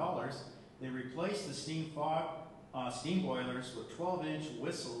 $7,237. They replaced the steam boilers with 12-inch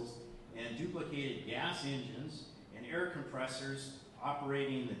whistles and duplicated gas engines and air compressors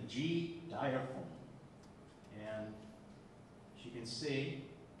operating the G diaphragm. And as you can see,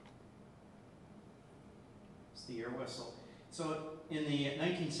 it's the air whistle. So in the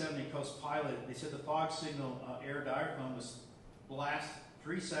 1970 Coast Pilot, they said the fog signal air diaphragm was blast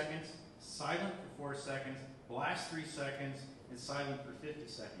 3 seconds, silent for 4 seconds, blast 3 seconds, and silent for 50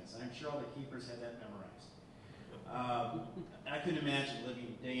 seconds. I'm sure all the keepers had that memorized. I couldn't imagine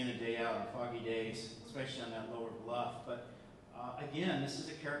living day in and day out on foggy days, especially on that lower bluff. But again, this is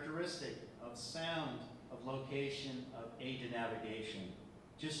a characteristic of sound, of location, of aid to navigation,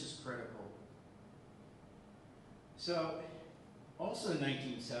 just as critical. So, also in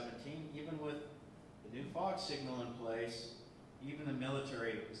 1917, even with the new fog signal in place, even the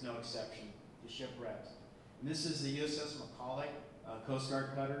military was no exception to shipwrecks. And this is the USS Macaulay, Coast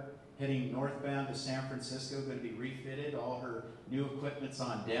Guard cutter, heading northbound to San Francisco, going to be refitted. All her new equipment's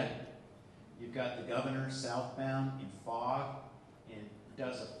on deck. You've got the Governor southbound in fog, and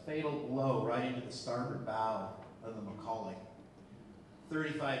does a fatal blow right into the starboard bow of the Macaulay.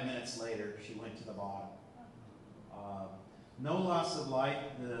 35 minutes later, she went to the bottom. No loss of life.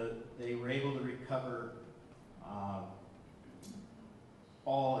 They were able to recover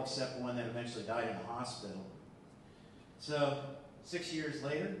all except one that eventually died in a hospital. So 6 years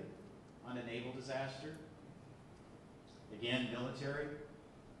later, on a naval disaster, again, military,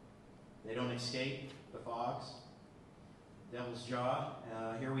 they don't escape the fogs. Devil's Jaw.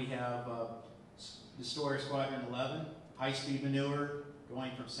 Here we have Destroyer Squadron 11, high-speed maneuver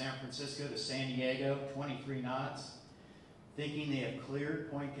going from San Francisco to San Diego, 23 knots, thinking they have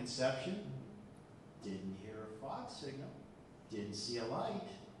cleared Point Conception. Didn't hear a fog signal, didn't see a light,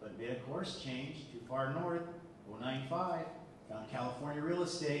 but made a course change too far north, 095, found California real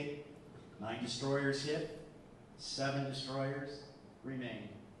estate, 9 destroyers hit, 7 destroyers remained.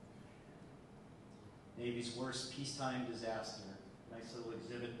 Navy's worst peacetime disaster. Nice little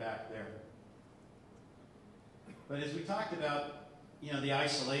exhibit back there. But as we talked about, you know, the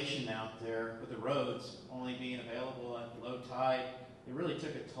isolation out there with the roads only being available at low tide, it really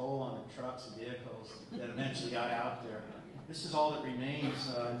took a toll on the trucks and vehicles that eventually got out there. This is all that remains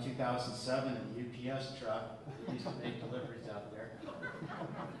in 2007 in the UPS truck that used to make deliveries out there.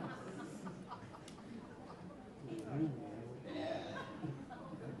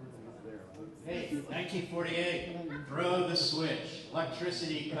 Hey, 1948, throw the switch.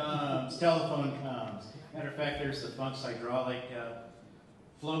 Electricity comes, telephone comes. Matter of fact, there's the Funk's hydraulic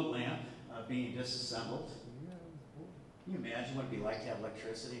float lamp being disassembled. Can you imagine what it'd be like to have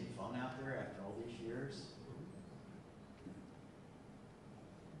electricity and phone out there after all these years?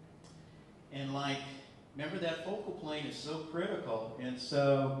 And remember that focal plane is so critical, and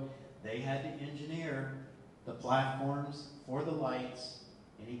so they had to engineer the platforms for the lights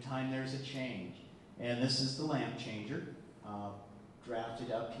anytime there's a change. And this is the lamp changer,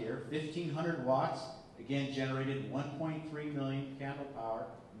 drafted up here, 1,500 watts, again generated 1.3 million candle power,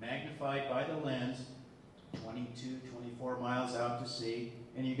 magnified by the lens, 22, 24 miles out to sea.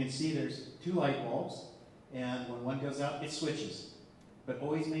 And you can see there's 2 light bulbs, and when one goes out, it switches, but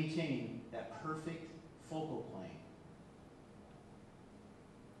always maintaining that perfect focal plane.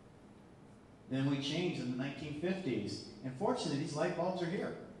 Then we changed in the 1950s, and fortunately these light bulbs are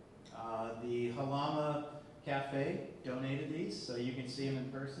here. The Halama Cafe donated these, so you can see them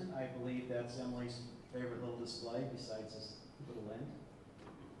in person. I believe that's Emily's favorite little display besides this little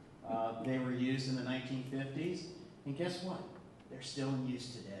end. They were used in the 1950s, and guess what? They're still in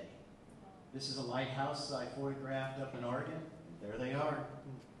use today. This is a lighthouse I photographed up in Oregon, and there they are.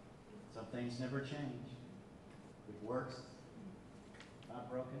 Some things never change. It works, not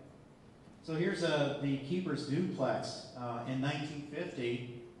broken. So here's the Keeper's Duplex. In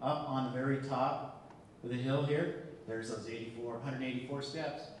 1950, up on the very top of the hill here, there's those 184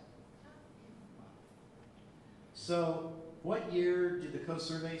 steps. So what year did the Coast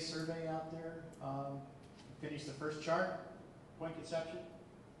Survey survey out there finish the first chart? Point conception?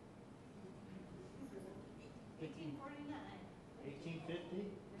 1849.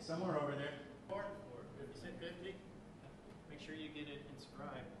 1850? Somewhere over there. If you said 50, make sure you get it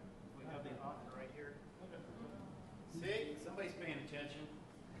inscribed. We have the author right here. See? Somebody's paying attention.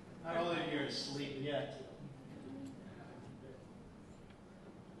 Not all of you are asleep yet.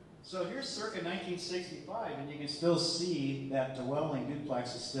 So here's circa 1965, and you can still see that dwelling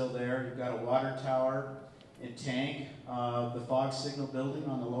duplex is still there. You've got a water tower and tank, the fog signal building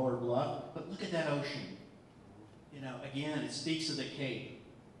on the lower bluff. But look at that ocean. You know, again, it speaks of the Cape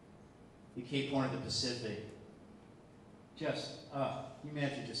Horn of the Pacific. Just, you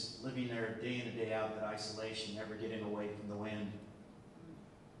imagine just living there day in and day out, that isolation, never getting away from the wind.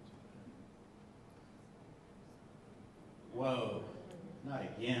 Whoa, not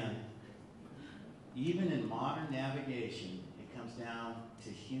again. Even in modern navigation, it comes down to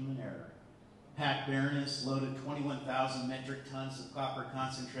human error. Pack Baroness loaded 21,000 metric tons of copper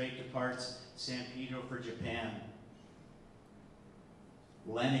concentrate departs San Pedro for Japan.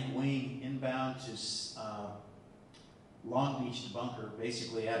 Atlantic Wing inbound to Long Beach to bunker,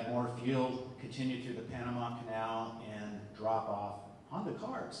 basically add more fuel, continue through the Panama Canal, and drop off Honda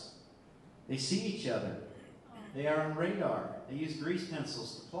cars. They see each other. They are on radar. They use grease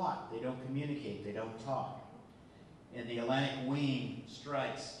pencils to plot. They don't communicate. They don't talk. And the Atlantic Wing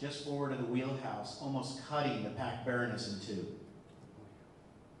strikes just forward of the wheelhouse, almost cutting the Pack Baroness in two.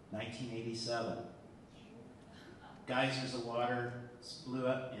 1987. Geysers of water blew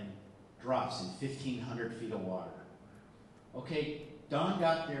up and drops in 1,500 feet of water. Okay, Don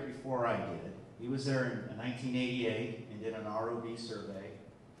got there before I did. He was there in 1988 and did an ROV survey.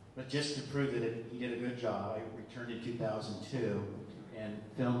 But just to prove that he did a good job, I returned in 2002 and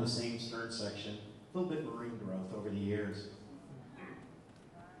filmed the same stern section. A little bit marine growth over the years.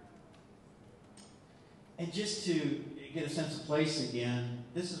 And just to get a sense of place again,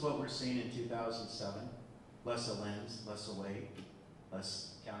 this is what we're seeing in 2007. Less a lens, less a weight,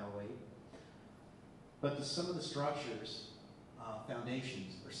 less counterweight. But some of the structures,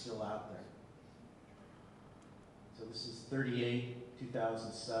 foundations, are still out there. So this is 38,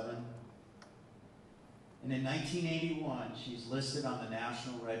 2007. And in 1981, she's listed on the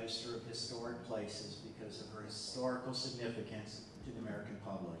National Register of Historic Places because of her historical significance to the American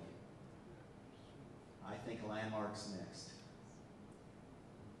public. I think landmarks next.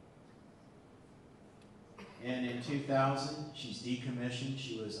 And in 2000, she's decommissioned.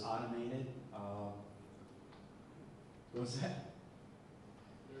 She was automated. What was that?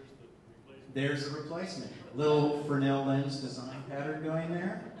 There's the replacement. Little Fresnel lens design pattern going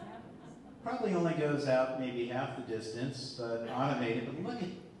there. Probably only goes out maybe half the distance, but automated. But look at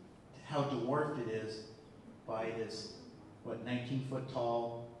how dwarfed it is by this, 19-foot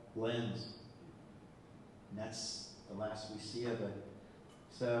tall lens. And that's the last we see of it.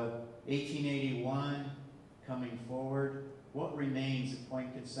 So 1881, coming forward, what remains at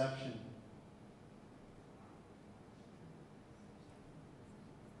Point Conception.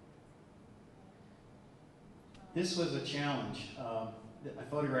 This was a challenge. I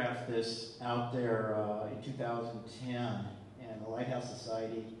photographed this out there in 2010, and the Lighthouse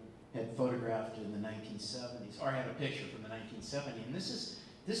Society had photographed it in the 1970s, or had a picture from the 1970s. And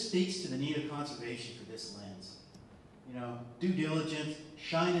this speaks to the need of conservation for this lens. You know, due diligence,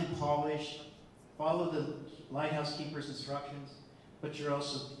 shine and polish, follow the lighthouse keeper's instructions, but you're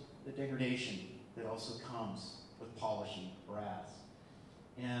also the degradation that also comes with polishing brass.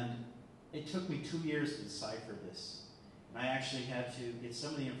 And it took me 2 years to decipher this. And I actually had to get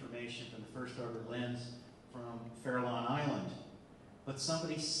some of the information from the first order lens from Farallon Island. But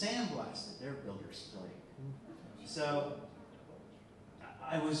somebody sandblasted their builder's plate. So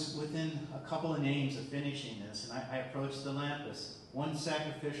I was within a couple of names of finishing this, and I approached the lampist. "One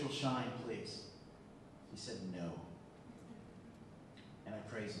sacrificial shine, please." He said no. And I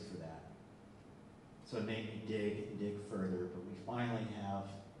praised him for that. So it made me dig and dig further, but we finally have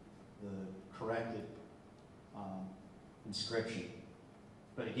the corrected inscription.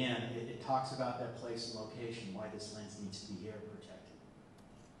 But again, it talks about that place and location, why this lens needs to be here protected.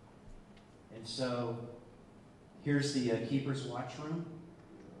 And so here's the keeper's watch room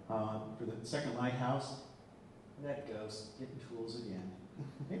for the second lighthouse. That ghost getting tools again.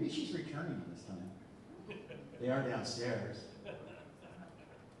 Maybe she's returning this time. They are downstairs.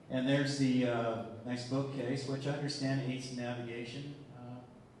 And there's the nice bookcase, which I understand aids navigation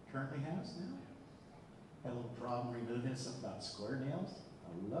currently has now. Had a little problem removing something about square nails.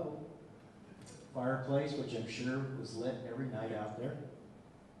 Hello. Fireplace, which I'm sure was lit every night out there.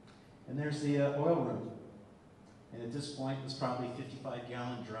 And there's the oil room. And at this point, there's probably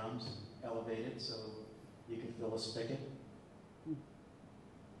 55-gallon drums elevated, so you can fill a spigot.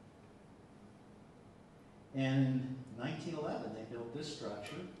 And in 1911, they built this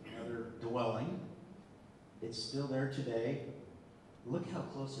structure, another dwelling. It's still there today. Look how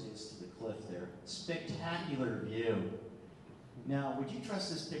close it is to the cliff there. Spectacular view. Now, would you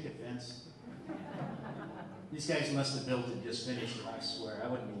trust this picket fence? These guys must have built it just finished it, I swear. I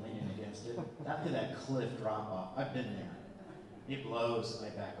wouldn't be leaning against it. After that cliff drop off, I've been there. It blows, I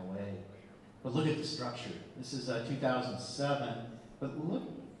back away. But look at the structure. This is 2007. But look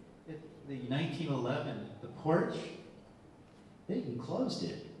at the 1911, the porch. They even closed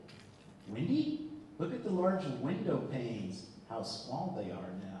it. Windy? Look at the large window panes, how small they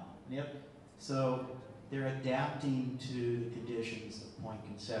are now. Yep. So they're adapting to the conditions of Point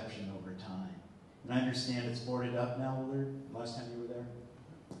Conception over time. And I understand it's boarded up now, Willard, last time you were there.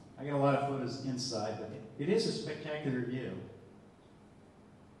 I got a lot of photos inside, but it is a spectacular view.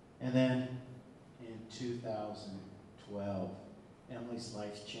 And then in 2012, Emily's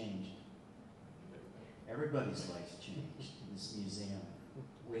life changed. Everybody's life changed in this museum.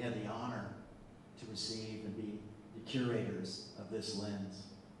 We had the honor to receive and be the curators of this lens.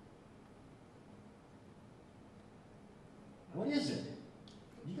 What is it?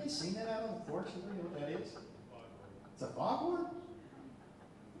 You guys seen that out on the porch? You know what that is? It's a foghorn?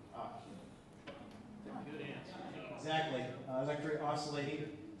 Oh, good answer. Exactly. Electric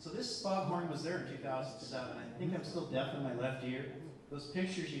oscillating. So this foghorn was there in 2007. I think I'm still deaf in my left ear. Those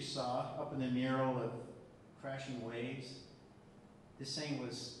pictures you saw up in the mural of crashing waves, this thing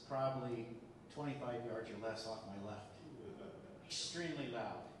was probably 25 yards or less off my left. Extremely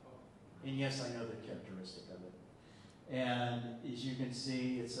loud. And yes, I know the characteristic of it. And as you can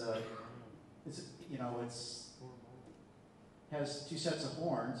see, it's has two sets of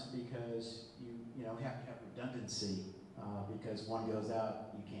horns because you have to have redundancy because one goes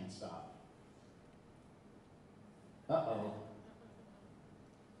out, you can't stop. Uh-oh.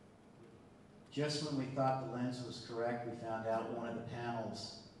 Just when we thought the lens was correct, we found out one of the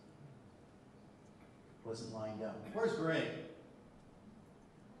panels wasn't lined up. Where's Greg?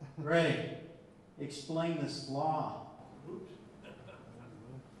 Greg, explain this flaw.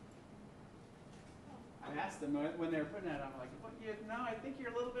 I asked them when they were putting that on, I'm like, no, I think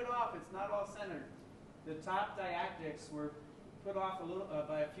you're a little bit off. It's not all centered. The top diactics were put off a little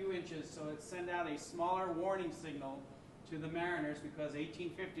by a few inches, so it sent out a smaller warning signal to the mariners because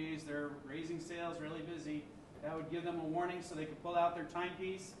 1850s, they're raising sails, really busy. That would give them a warning so they could pull out their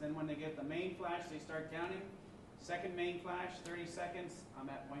timepiece. Then when they get the main flash, they start counting. Second main flash, 30 seconds, I'm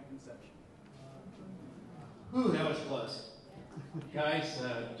at Point Conception. Ooh, that was close. Guys,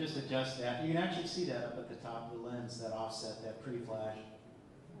 just adjust that. You can actually see that up at the top of the lens, that offset, that pre-flash.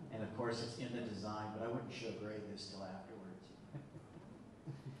 And of course, it's in the design, but I wouldn't show Greg this till afterwards.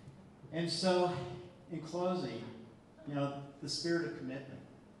 And so, in closing, the spirit of commitment.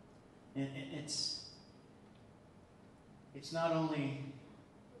 And it's it's not only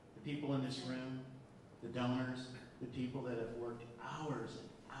the people in this room, the donors, the people that have worked hours and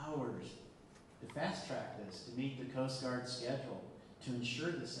hours to fast track this, to meet the Coast Guard schedule, to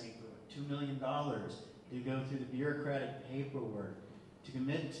ensure this ain't $2 million, to go through the bureaucratic paperwork, to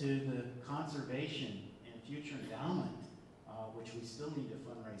commit to the conservation and future endowment, which we still need to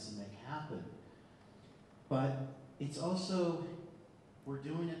fundraise and make happen. But it's also, we're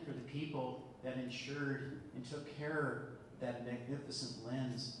doing it for the people that ensured and took care of that magnificent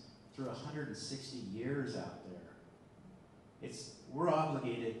lens through 160 years out there. We're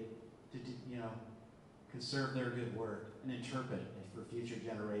obligated to, conserve their good work and interpret it for future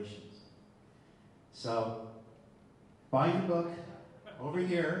generations. So, buy your book over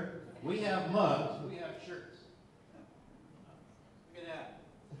here. We have mugs, we have shirts. Look at that.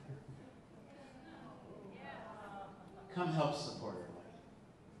 Come help support our life.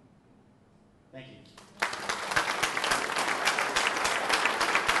 Thank you.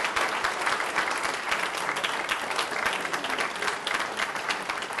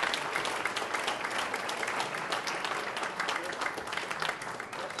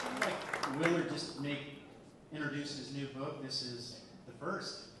 Willard just introduced his new book. This is the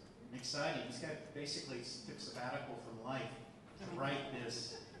first. Exciting. He's got basically took sabbatical from life to write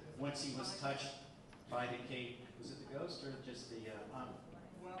this once he was touched by the Cape. Was it the ghost or just the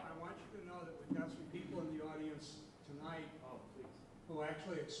Well, I want you to know that we've got some people in the audience tonight who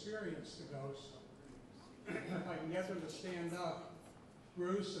actually experienced the ghost. If I can get them to stand up.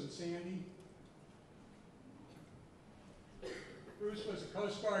 Bruce and Sandy. Bruce was a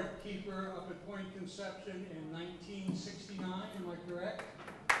Coast Guard keeper up at Point Conception in 1969, am I correct?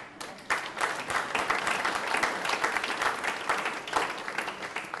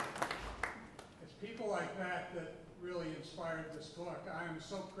 It's people like that that really inspired this book. I am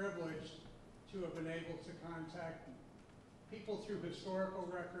so privileged to have been able to contact people through historical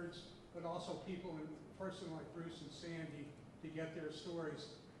records, but also people, in a person like Bruce and Sandy, to get their stories.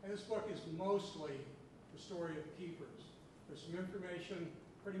 And this book is mostly the story of keepers. There's some information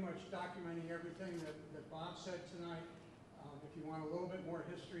pretty much documenting everything that Bob said tonight. If you want a little bit more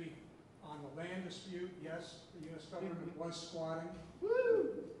history on the land dispute, yes, the U.S. government was squatting. Woo!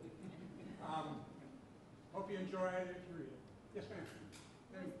 Hope you enjoy it if you read it. Yes, ma'am.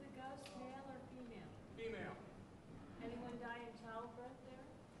 Was the ghost male or female? Female. Anyone die in childbirth there?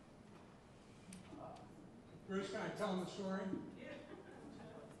 Bruce, can I tell him the story?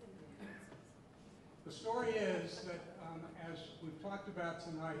 The story is that, as we've talked about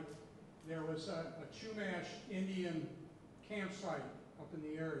tonight, there was a Chumash Indian campsite up in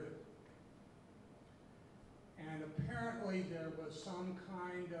the area. And apparently there was some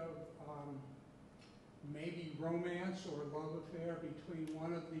kind of maybe romance or love affair between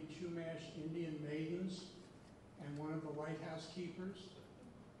one of the Chumash Indian maidens and one of the lighthouse keepers.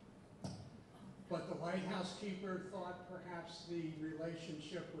 But the lighthouse keeper thought perhaps the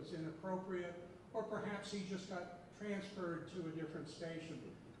relationship was inappropriate, or perhaps he just got transferred to a different station.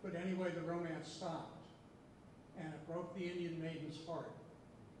 But anyway, the romance stopped, and it broke the Indian maiden's heart.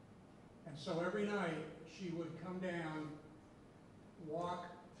 And so every night, she would come down, walk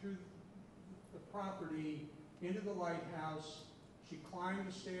through the property into the lighthouse. She climbed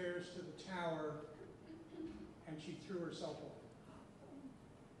the stairs to the tower, and she threw herself off.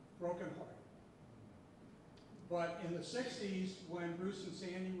 Broken heart. But in the 60s, when Bruce and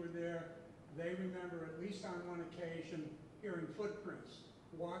Sandy were there, they remember, at least on one occasion, hearing footprints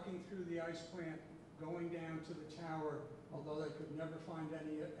walking through the ice plant, going down to the tower, although they could never find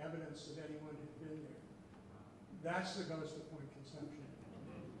any evidence that anyone had been there. That's the ghost of Point Conception.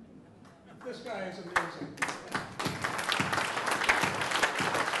 This guy is amazing.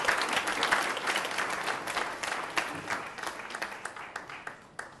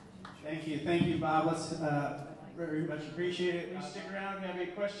 Thank you, Bob. Let's very much appreciate it. Please stick around if you have any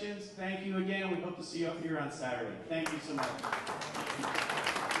questions. Thank you again. We hope to see you up here on Saturday. Thank you so much.